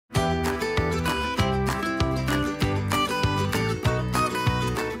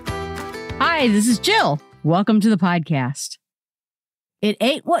Hi, this is Jill. Welcome to the podcast. It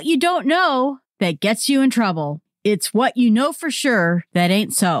ain't what you don't know that gets you in trouble. It's what you know for sure that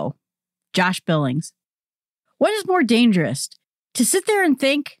ain't so. Josh Billings. What is more dangerous? To sit there and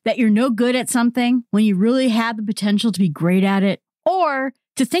think that you're no good at something when you really have the potential to be great at it, or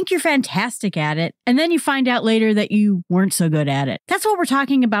to think you're fantastic at it, and then you find out later that you weren't so good at it. That's what we're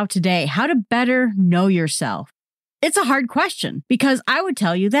talking about today, how to better know yourself. It's a hard question because I would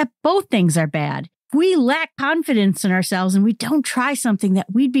tell you that both things are bad. If we lack confidence in ourselves and we don't try something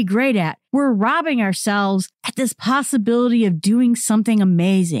that we'd be great at, we're robbing ourselves at this possibility of doing something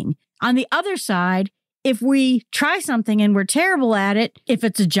amazing. On the other side, if we try something and we're terrible at it, if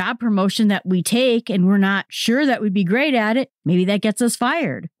it's a job promotion that we take and we're not sure that we'd be great at it, maybe that gets us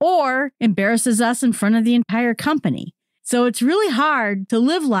fired or embarrasses us in front of the entire company. So it's really hard to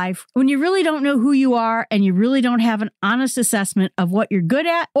live life when you really don't know who you are and you really don't have an honest assessment of what you're good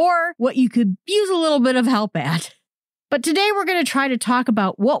at or what you could use a little bit of help at. But today we're going to try to talk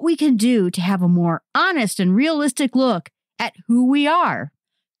about what we can do to have a more honest and realistic look at who we are.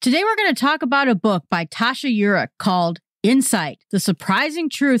 Today we're going to talk about a book by Tasha Eurich called Insight, The Surprising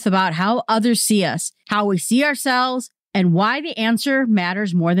Truth About How Others See Us, How We See Ourselves, and Why the Answer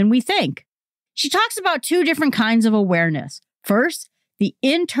Matters More Than We Think. She talks about two different kinds of awareness. First, the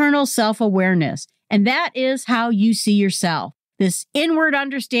internal self-awareness, and that is how you see yourself. This inward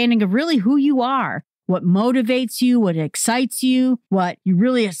understanding of really who you are, what motivates you, what excites you, what you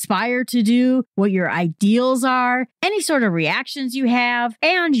really aspire to do, what your ideals are, any sort of reactions you have,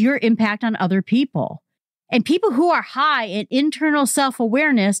 and your impact on other people. And people who are high in internal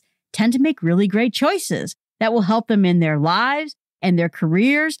self-awareness tend to make really great choices that will help them in their lives and their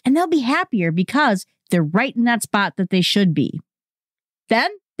careers, and they'll be happier because they're right in that spot that they should be. Then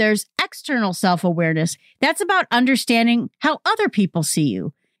there's external self-awareness. That's about understanding how other people see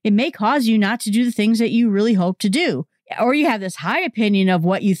you. It may cause you not to do the things that you really hope to do. Or you have this high opinion of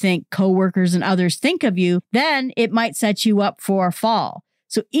what you think coworkers and others think of you, then it might set you up for a fall.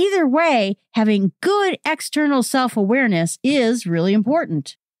 So either way, having good external self-awareness is really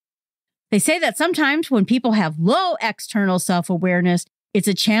important. They say that sometimes when people have low external self-awareness, it's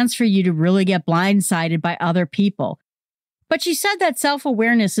a chance for you to really get blindsided by other people. But she said that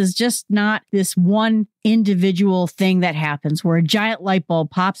self-awareness is just not this one individual thing that happens where a giant light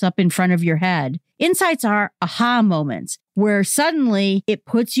bulb pops up in front of your head. Insights are aha moments where suddenly it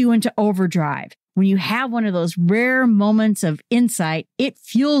puts you into overdrive. When you have one of those rare moments of insight, it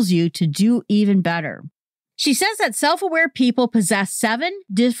fuels you to do even better. She says that self-aware people possess 7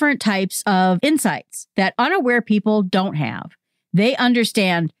 different types of insights that unaware people don't have. They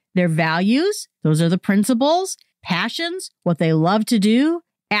understand their values, those are the principles, passions, what they love to do,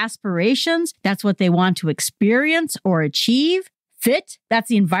 aspirations, that's what they want to experience or achieve, fit, that's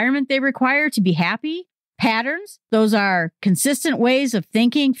the environment they require to be happy, patterns, those are consistent ways of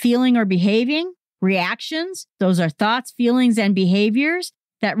thinking, feeling, or behaving, reactions, those are thoughts, feelings, and behaviors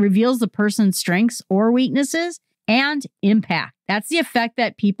that reveals the person's strengths or weaknesses, and impact. That's the effect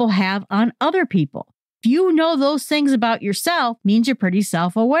that people have on other people. If you know those things about yourself, means you're pretty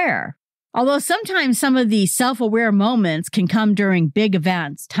self-aware. Although sometimes some of these self-aware moments can come during big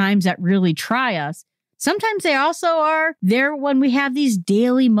events, times that really try us, sometimes they also are there when we have these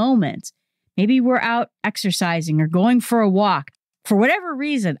daily moments. Maybe we're out exercising or going for a walk. For whatever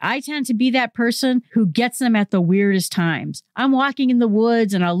reason, I tend to be that person who gets them at the weirdest times. I'm walking in the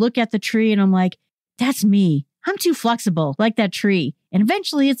woods and I'll look at the tree and I'm like, that's me. I'm too flexible, like that tree. And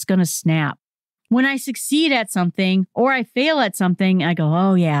eventually it's going to snap. When I succeed at something or I fail at something, I go,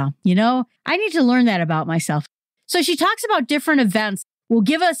 oh yeah, I need to learn that about myself. So she talks about different events will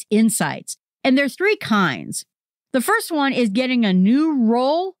give us insights. And there are 3 kinds. The first one is getting a new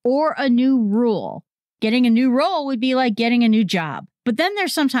role or a new rule. Getting a new role would be like getting a new job. But then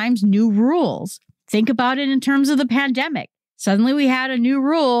there's sometimes new rules. Think about it in terms of the pandemic. Suddenly we had a new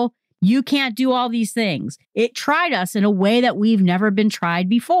rule. You can't do all these things. It tried us in a way that we've never been tried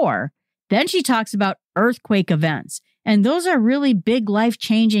before. Then she talks about earthquake events. And those are really big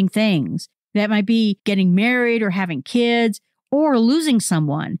life-changing things. That might be getting married or having kids or losing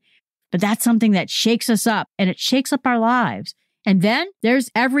someone. But that's something that shakes us up and it shakes up our lives. And then there's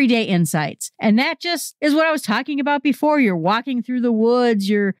everyday insights. And that just is what I was talking about before. You're walking through the woods,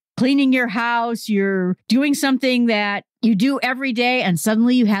 you're cleaning your house, you're doing something that you do every day, and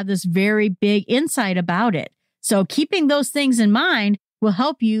suddenly you have this very big insight about it. So keeping those things in mind will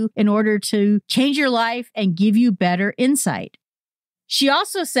help you in order to change your life and give you better insight. She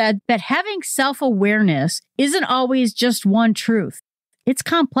also said that having self-awareness isn't always just one truth. It's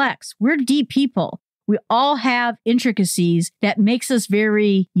complex. We're deep people. We all have intricacies that makes us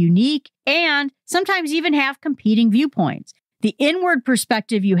very unique and sometimes even have competing viewpoints. The inward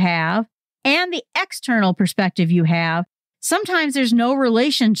perspective you have and the external perspective you have, sometimes there's no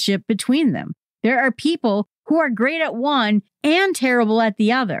relationship between them. There are people who are great at one and terrible at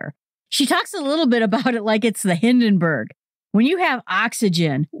the other. She talks a little bit about it like it's the Hindenburg. When you have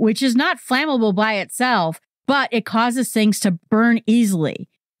oxygen, which is not flammable by itself, but it causes things to burn easily,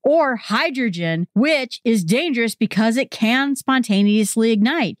 or hydrogen, which is dangerous because it can spontaneously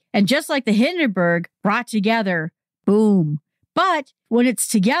ignite. And just like the Hindenburg brought together, boom. But when it's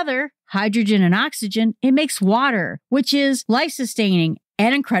together, hydrogen and oxygen, it makes water, which is life-sustaining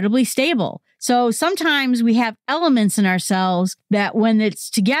and incredibly stable. So sometimes we have elements in ourselves that when it's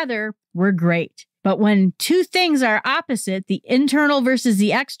together, we're great. But when two things are opposite, the internal versus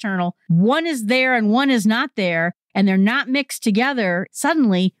the external, one is there and one is not there, and they're not mixed together,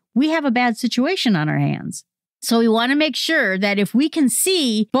 suddenly we have a bad situation on our hands. So we want to make sure that if we can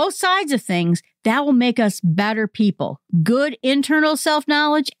see both sides of things, that will make us better people. Good internal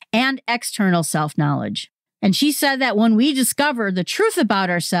self-knowledge and external self-knowledge. And she said that when we discover the truth about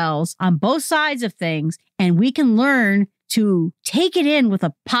ourselves on both sides of things, and we can learn to take it in with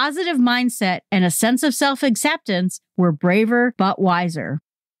a positive mindset and a sense of self-acceptance, we're braver but wiser.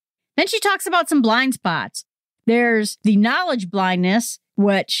 Then she talks about some blind spots. There's the knowledge blindness,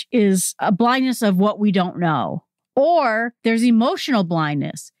 which is a blindness of what we don't know. Or there's emotional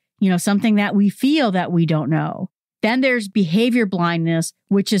blindness, something that we feel that we don't know. Then there's behavior blindness,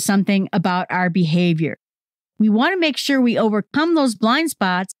 which is something about our behavior. We want to make sure we overcome those blind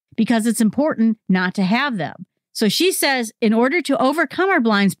spots because it's important not to have them. So she says, in order to overcome our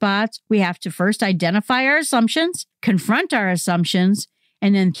blind spots, we have to first identify our assumptions, confront our assumptions,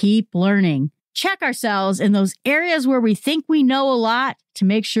 and then keep learning. Check ourselves in those areas where we think we know a lot to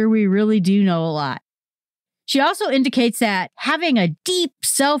make sure we really do know a lot. She also indicates that having a deep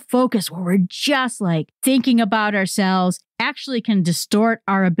self-focus where we're just thinking about ourselves actually can distort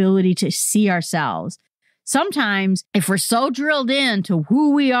our ability to see ourselves. Sometimes, if we're so drilled into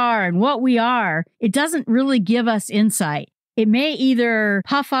who we are and what we are, it doesn't really give us insight. It may either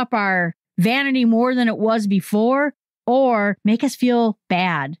puff up our vanity more than it was before, or make us feel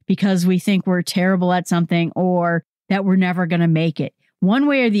bad because we think we're terrible at something or that we're never going to make it. One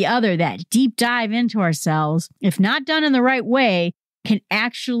way or the other, that deep dive into ourselves, if not done in the right way, can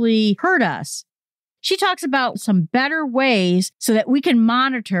actually hurt us. She talks about some better ways so that we can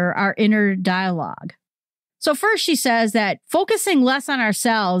monitor our inner dialogue. So first, she says that focusing less on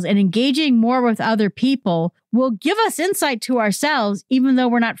ourselves and engaging more with other people will give us insight to ourselves, even though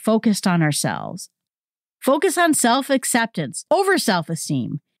we're not focused on ourselves. Focus on self-acceptance over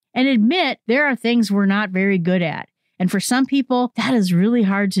self-esteem and admit there are things we're not very good at. And for some people, that is really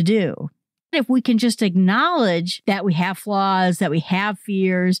hard to do. If we can just acknowledge that we have flaws, that we have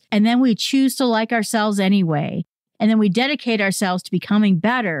fears, and then we choose to like ourselves anyway, and then we dedicate ourselves to becoming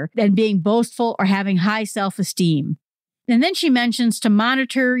better than being boastful or having high self-esteem. And then she mentions to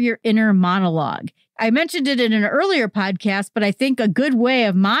monitor your inner monologue. I mentioned it in an earlier podcast, but I think a good way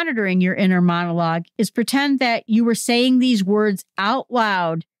of monitoring your inner monologue is pretend that you were saying these words out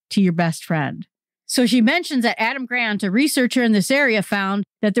loud to your best friend. So she mentions that Adam Grant, a researcher in this area, found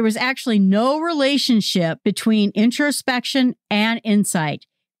that there was actually no relationship between introspection and insight.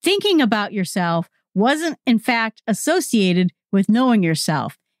 Thinking about yourself wasn't, in fact, associated with knowing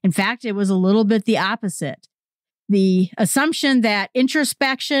yourself. In fact, it was a little bit the opposite. The assumption that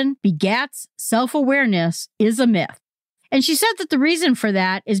introspection begats self-awareness is a myth. And she said that the reason for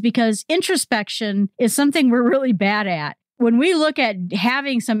that is because introspection is something we're really bad at. When we look at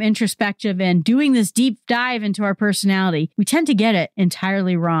having some introspective and doing this deep dive into our personality, we tend to get it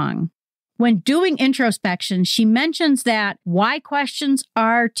entirely wrong. When doing introspection, she mentions that why questions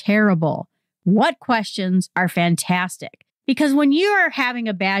are terrible. What questions are fantastic? Because when you are having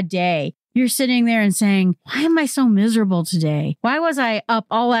a bad day, you're sitting there and saying, why am I so miserable today? Why was I up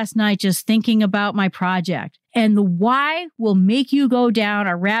all last night just thinking about my project? And the why will make you go down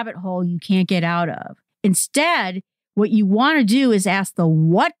a rabbit hole you can't get out of. Instead, what you want to do is ask the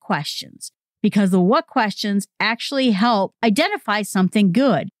what questions, because the what questions actually help identify something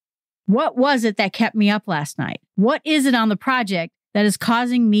good. What was it that kept me up last night? What is it on the project that is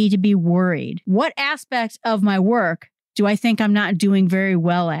causing me to be worried? What aspect of my work do I think I'm not doing very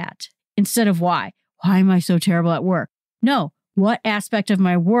well at? Instead of why? Why am I so terrible at work? No, what aspect of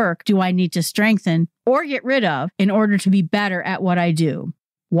my work do I need to strengthen or get rid of in order to be better at what I do?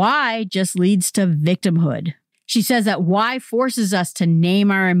 Why just leads to victimhood. She says that why forces us to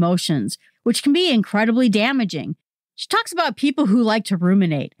name our emotions, which can be incredibly damaging. She talks about people who like to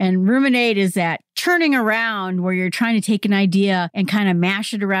ruminate, and ruminate is that turning around where you're trying to take an idea and kind of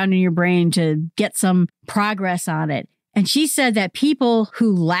mash it around in your brain to get some progress on it. And she said that people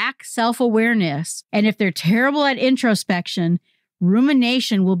who lack self-awareness, and if they're terrible at introspection,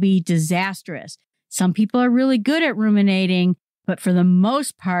 rumination will be disastrous. Some people are really good at ruminating, but for the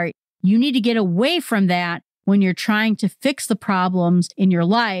most part, you need to get away from that when you're trying to fix the problems in your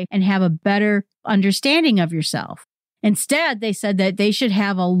life and have a better understanding of yourself. Instead, they said that they should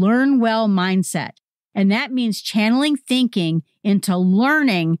have a learn well mindset. And that means channeling thinking into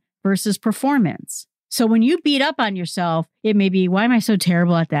learning versus performance. So when you beat up on yourself, it may be, why am I so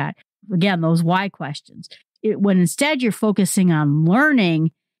terrible at that? Again, those why questions. When instead you're focusing on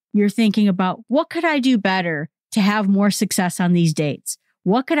learning, you're thinking about what could I do better to have more success on these dates?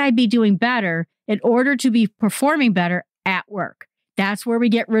 What could I be doing better in order to be performing better at work? That's where we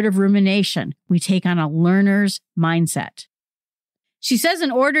get rid of rumination. We take on a learner's mindset. She says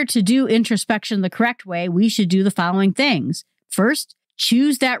in order to do introspection the correct way, we should do the following things. First,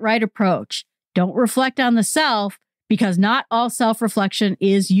 choose that right approach. Don't reflect on the self because not all self-reflection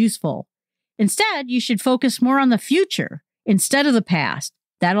is useful. Instead, you should focus more on the future instead of the past.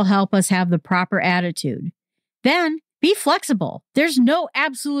 That'll help us have the proper attitude. Then, be flexible. There's no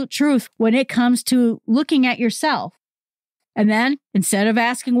absolute truth when it comes to looking at yourself. And then, instead of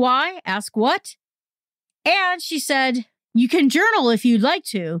asking why, ask what. And she said, you can journal if you'd like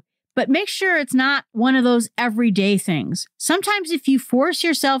to, but make sure it's not one of those everyday things. Sometimes if you force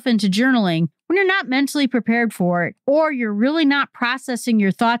yourself into journaling when you're not mentally prepared for it, or you're really not processing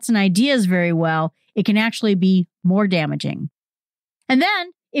your thoughts and ideas very well, it can actually be more damaging. And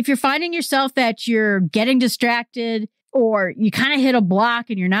then, if you're finding yourself that you're getting distracted, or you kind of hit a block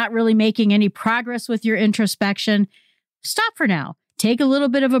and you're not really making any progress with your introspection, stop for now. Take a little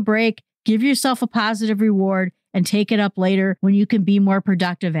bit of a break, give yourself a positive reward, and take it up later when you can be more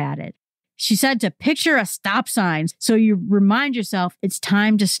productive at it. She said to picture a stop sign so you remind yourself it's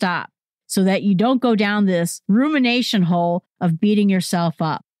time to stop so that you don't go down this rumination hole of beating yourself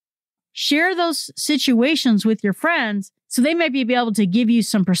up. Share those situations with your friends so they might be able to give you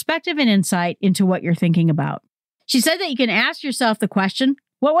some perspective and insight into what you're thinking about. She said that you can ask yourself the question,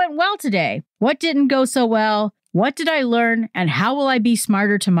 what went well today? What didn't go so well? What did I learn? And how will I be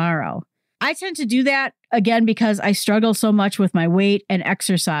smarter tomorrow? I tend to do that, again, because I struggle so much with my weight and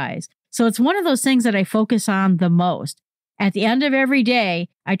exercise. So it's one of those things that I focus on the most. At the end of every day,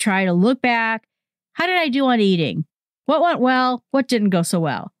 I try to look back. How did I do on eating? What went well? What didn't go so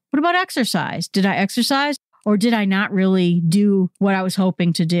well? What about exercise? Did I exercise or did I not really do what I was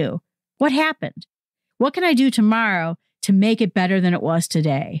hoping to do? What happened? What can I do tomorrow to make it better than it was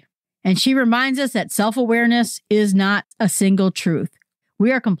today? And she reminds us that self-awareness is not a single truth.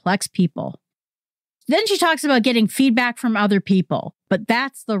 We are complex people. Then she talks about getting feedback from other people, but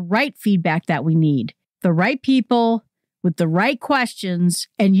that's the right feedback that we need. The right people with the right questions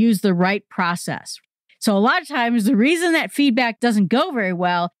and use the right process. So a lot of times the reason that feedback doesn't go very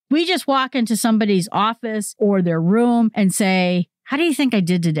well, we just walk into somebody's office or their room and say, how do you think I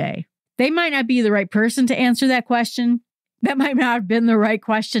did today? They might not be the right person to answer that question. That might not have been the right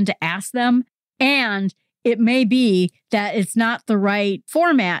question to ask them. And it may be that it's not the right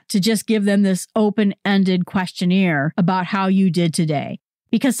format to just give them this open-ended questionnaire about how you did today.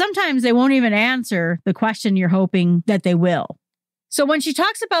 Because sometimes they won't even answer the question you're hoping that they will. So when she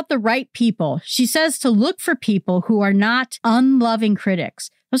talks about the right people, she says to look for people who are not unloving critics.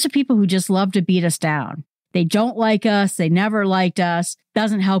 Those are people who just love to beat us down. They don't like us. They never liked us.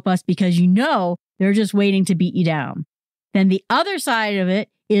 Doesn't help us because you know they're just waiting to beat you down. Then the other side of it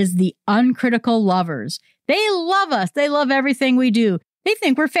is the uncritical lovers. They love us. They love everything we do. They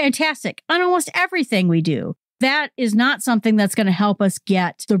think we're fantastic on almost everything we do. That is not something that's going to help us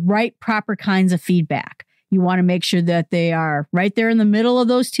get the right, proper kinds of feedback. You want to make sure that they are right there in the middle of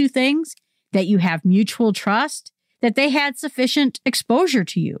those two things, that you have mutual trust, that they had sufficient exposure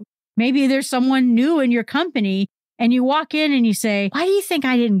to you. Maybe there's someone new in your company and you walk in and you say, why do you think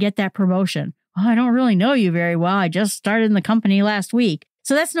I didn't get that promotion? Well, I don't really know you very well. I just started in the company last week.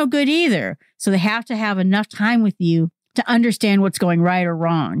 So that's no good either. So they have to have enough time with you to understand what's going right or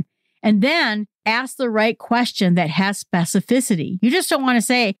wrong. And then ask the right question that has specificity. You just don't want to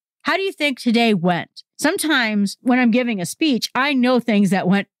say, how do you think today went? Sometimes when I'm giving a speech, I know things that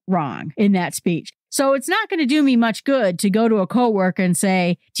went wrong in that speech. So it's not going to do me much good to go to a coworker and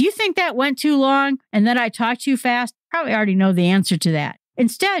say, do you think that went too long and that I talked too fast? Probably already know the answer to that.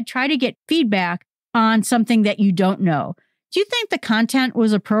 Instead, try to get feedback on something that you don't know. Do you think the content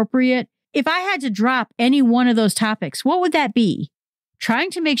was appropriate? If I had to drop any one of those topics, what would that be? Trying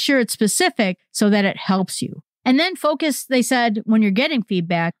to make sure it's specific so that it helps you. And then focus, they said, when you're getting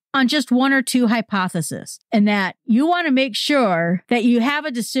feedback on just one or two hypotheses, and that you want to make sure that you have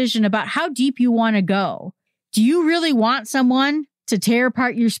a decision about how deep you want to go. Do you really want someone to tear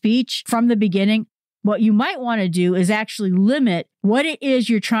apart your speech from the beginning? What you might want to do is actually limit what it is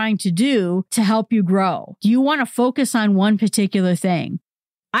you're trying to do to help you grow. Do you want to focus on one particular thing?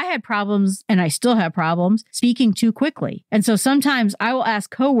 I had problems, and I still have problems, speaking too quickly. And so sometimes I will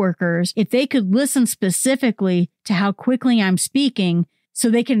ask coworkers if they could listen specifically to how quickly I'm speaking so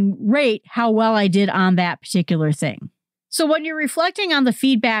they can rate how well I did on that particular thing. So when you're reflecting on the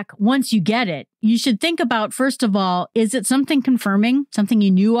feedback, once you get it, you should think about, first of all, is it something confirming, something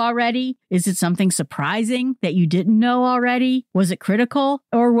you knew already? Is it something surprising that you didn't know already? Was it critical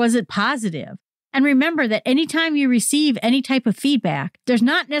or was it positive? And remember that anytime you receive any type of feedback, there's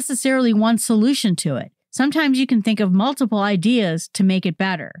not necessarily one solution to it. Sometimes you can think of multiple ideas to make it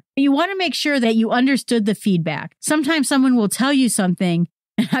better. But you want to make sure that you understood the feedback. Sometimes someone will tell you something,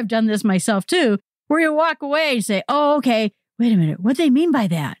 and I've done this myself too, where you walk away and say, oh, okay, wait a minute, what do they mean by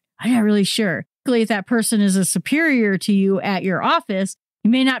that? I'm not really sure. If that person is a superior to you at your office, you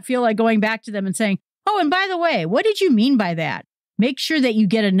may not feel like going back to them and saying, oh, and by the way, what did you mean by that? Make sure that you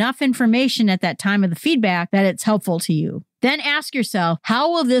get enough information at that time of the feedback that it's helpful to you. Then ask yourself, how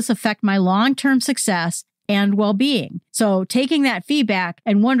will this affect my long-term success and well-being? So taking that feedback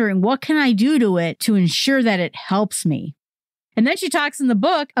and wondering, what can I do to it to ensure that it helps me? And then she talks in the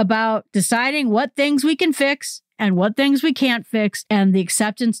book about deciding what things we can fix and what things we can't fix and the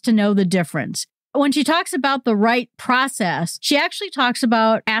acceptance to know the difference. When she talks about the right process, she actually talks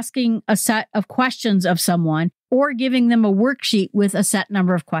about asking a set of questions of someone or giving them a worksheet with a set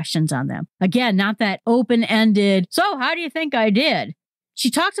number of questions on them. Again, not that open-ended, so how do you think I did? She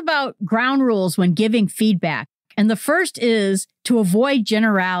talks about ground rules when giving feedback. And the first is to avoid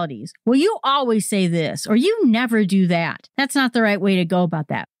generalities. Well, you always say this, or you never do that. That's not the right way to go about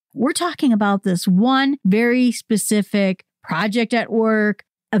that. We're talking about this one very specific project at work,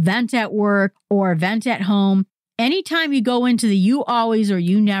 event at work, or event at home. Anytime you go into the you always or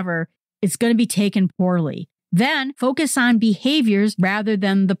you never, it's going to be taken poorly. Then focus on behaviors rather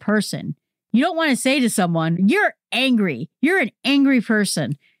than the person. You don't want to say to someone, you're angry. You're an angry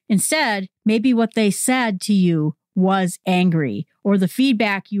person. Instead, maybe what they said to you was angry, or the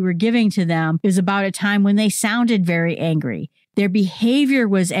feedback you were giving to them is about a time when they sounded very angry. Their behavior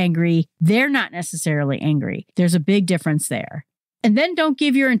was angry. They're not necessarily angry. There's a big difference there. And then don't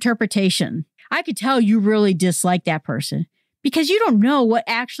give your interpretation. I could tell you really dislike that person because you don't know what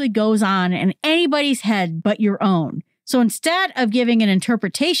actually goes on in anybody's head but your own. So instead of giving an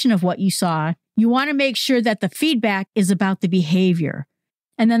interpretation of what you saw, you want to make sure that the feedback is about the behavior.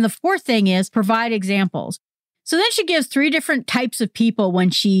 And then the fourth thing is provide examples. So then she gives 3 different types of people when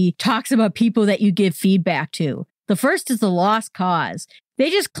she talks about people that you give feedback to. The first is the lost cause.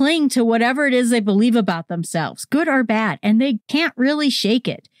 They just cling to whatever it is they believe about themselves, good or bad, and they can't really shake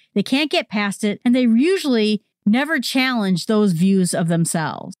it. They can't get past it, and they usually never challenge those views of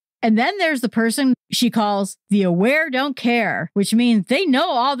themselves. And then there's the person she calls the aware don't care, which means they know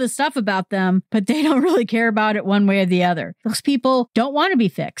all this stuff about them, but they don't really care about it one way or the other. Those people don't want to be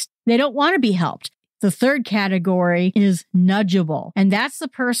fixed. They don't want to be helped. The third category is nudgeable, and that's the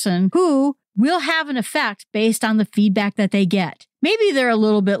person who will have an effect based on the feedback that they get. Maybe they're a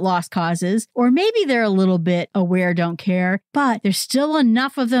little bit lost causes, or maybe they're a little bit aware don't care, but there's still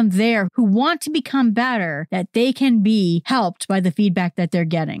enough of them there who want to become better that they can be helped by the feedback that they're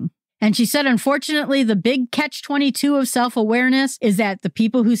getting. And she said, unfortunately, the big catch-22 of self-awareness is that the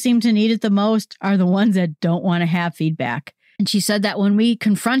people who seem to need it the most are the ones that don't want to have feedback. And she said that when we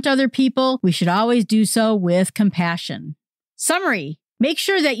confront other people, we should always do so with compassion. Summary. Make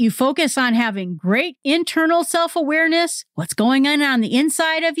sure that you focus on having great internal self-awareness, what's going on the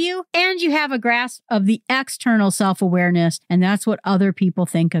inside of you, and you have a grasp of the external self-awareness, and that's what other people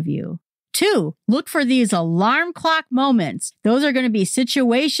think of you. 2, look for these alarm clock moments. Those are going to be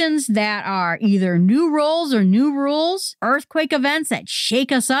situations that are either new roles or new rules, earthquake events that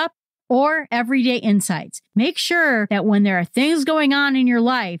shake us up, or everyday insights. Make sure that when there are things going on in your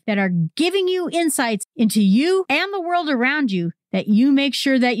life that are giving you insights into you and the world around you, that you make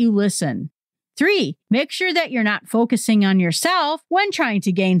sure that you listen. 3, make sure that you're not focusing on yourself when trying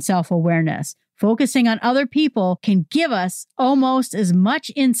to gain self-awareness. Focusing on other people can give us almost as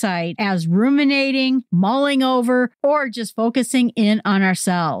much insight as ruminating, mulling over, or just focusing in on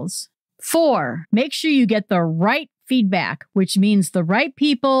ourselves. 4, make sure you get the right feedback, which means the right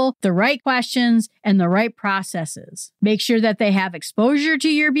people, the right questions, and the right processes. Make sure that they have exposure to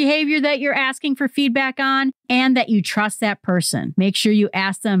your behavior that you're asking for feedback on and that you trust that person. Make sure you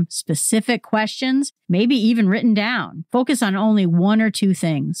ask them specific questions, maybe even written down. Focus on only one or two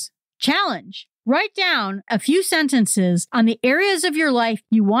things. Challenge. Write down a few sentences on the areas of your life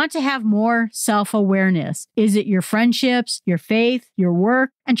you want to have more self-awareness. Is it your friendships, your faith, your work?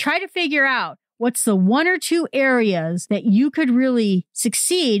 And try to figure out what's the one or two areas that you could really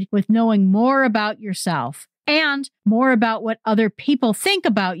succeed with knowing more about yourself and more about what other people think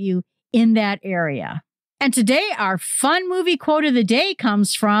about you in that area. And today, our fun movie quote of the day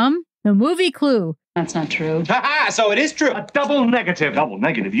comes from the movie Clue. That's not true. Ha-ha, so it is true. A double negative. Double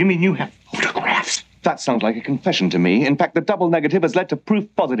negative? You mean you have photographs? That sounds like a confession to me. In fact, the double negative has led to proof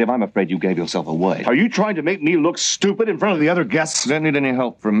positive. I'm afraid you gave yourself away. Are you trying to make me look stupid in front of the other guests? Don't need any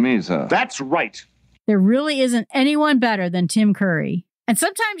help from me, sir. That's right. There really isn't anyone better than Tim Curry. And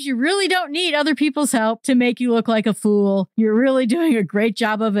sometimes you really don't need other people's help to make you look like a fool. You're really doing a great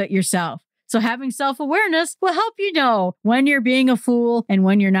job of it yourself. So having self-awareness will help you know when you're being a fool and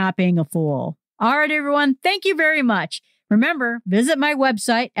when you're not being a fool. All right, everyone. Thank you very much. Remember, visit my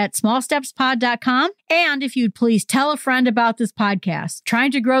website at smallstepspod.com. And if you'd please tell a friend about this podcast. Trying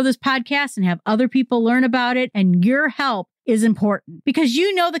to grow this podcast and have other people learn about it, and your help is important because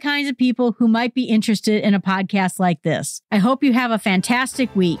you know the kinds of people who might be interested in a podcast like this. I hope you have a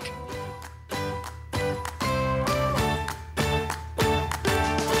fantastic week.